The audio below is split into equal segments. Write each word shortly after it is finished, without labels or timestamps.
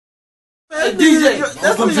DJ.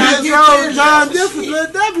 That's what you drove John Deere for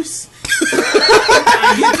Little Debbie's.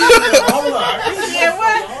 Hold on. Yeah,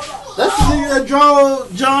 what? That's the nigga that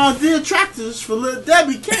drove John Deere tractors for Little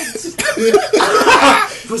Debbie cakes.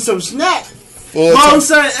 For some snack. Mom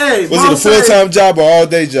said, hey. Was it a full-time job or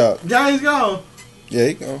all-day job? Johnny's gone. Yeah,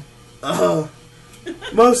 he gone.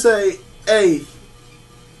 Mom say, hey,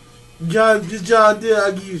 John Deere,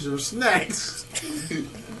 I'll give you some snacks.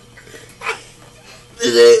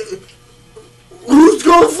 Who's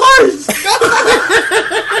going first?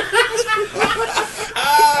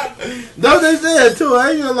 Don't they say that too?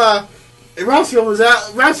 I ain't gonna lie. Roscoe was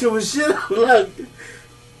out. Roscoe was shit. Like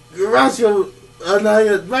Roscoe.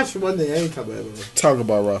 No, Roscoe one day. I ain't talking about him. Talk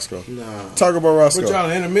about Roscoe. Nah. Talk about Roscoe. Put y'all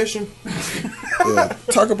in intermission. Yeah.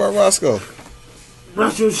 Talk about Roscoe.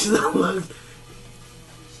 Roscoe was shit. Like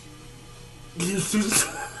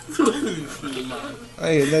I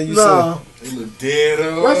ain't nothing you no. say. You look dead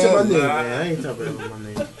on. Roscoe my name, man. I ain't talking about my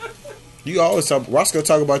name. You always talk. Roscoe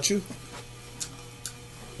talk about you.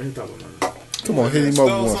 I ain't talking about my name. Come on, hit him up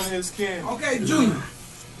Stones once. on his skin. Okay, Junior.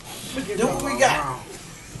 Do what we got.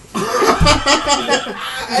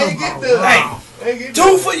 Hey,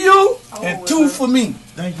 2 for you and 2 for me.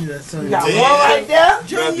 Thank you, that's so You got 1 right there.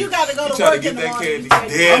 Junior, you got to go to Try to work get in the that morning.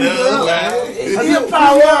 candy dead up. I get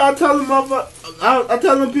power. I tell them I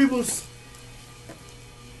tell them people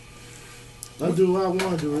I do what I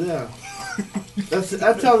want to do there.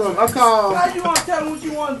 I tell them I call. How you want to tell them what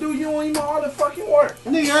you want to do? You don't even know all the fucking work.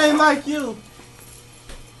 Nigga, I ain't like you.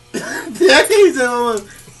 I can't say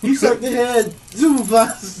you suck the head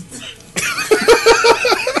supervisor.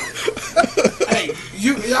 Hey,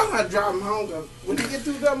 y'all gotta drive him home. When you get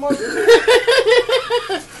through that motor.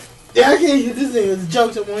 Yeah, I can't get this nigga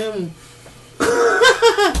jokes up on him.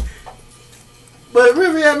 But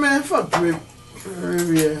Riviera, man, fuck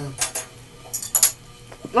Riviera.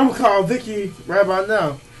 I'm gonna call Vicky right about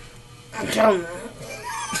now. I'm telling her.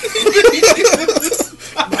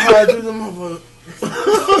 I do the motherfucker.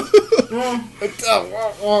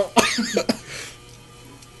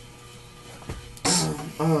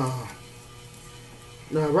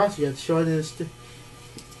 Nah, Rossi got short in the stick.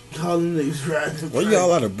 Calling niggas riding. Why you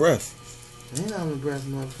all out of breath? Ain't out of breath,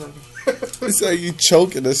 motherfucker. It's like you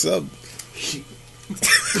choking or something.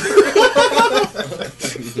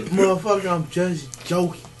 Motherfucker, I'm just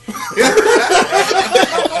joking.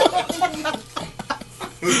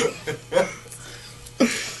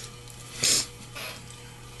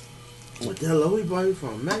 What the hell are we bought you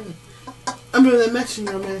from, man? I remember that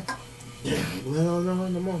Mexican man. Yeah, well, no,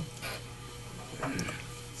 no more.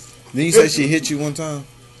 Didn't you say she hit you one time?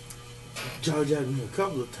 Jaw jacked me a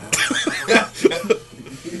couple of times.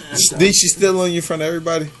 Did she still on you in front of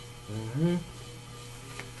everybody? Mm-hmm.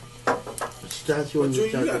 She thought she wasn't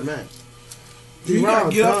just that man. You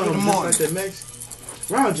gotta get up in the morning. Just like that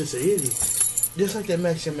Mexican. Ron just an idiot. Just like that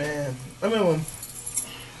Mexican man. I remember, I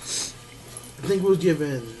think we was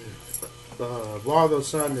giving Waldo's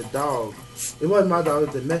son the dog. It wasn't my dog, it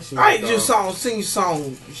was the Mexican I ain't dog. just sing your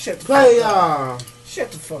song. Shut the Play, fuck up.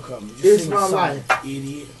 Shut the fuck up. Just It's sing My a song, Life.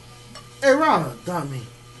 idiot. Hey, Ron, dummy.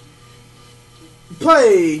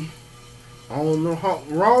 Play on the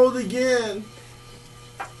road again.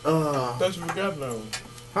 Thought you forgot that one.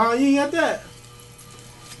 Huh? You ain't got that?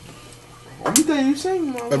 You think you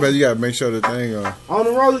sing, man? I bet you gotta make sure the thing On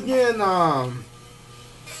the road again,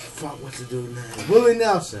 fuck, what's the dude's name? Willie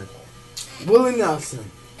Nelson.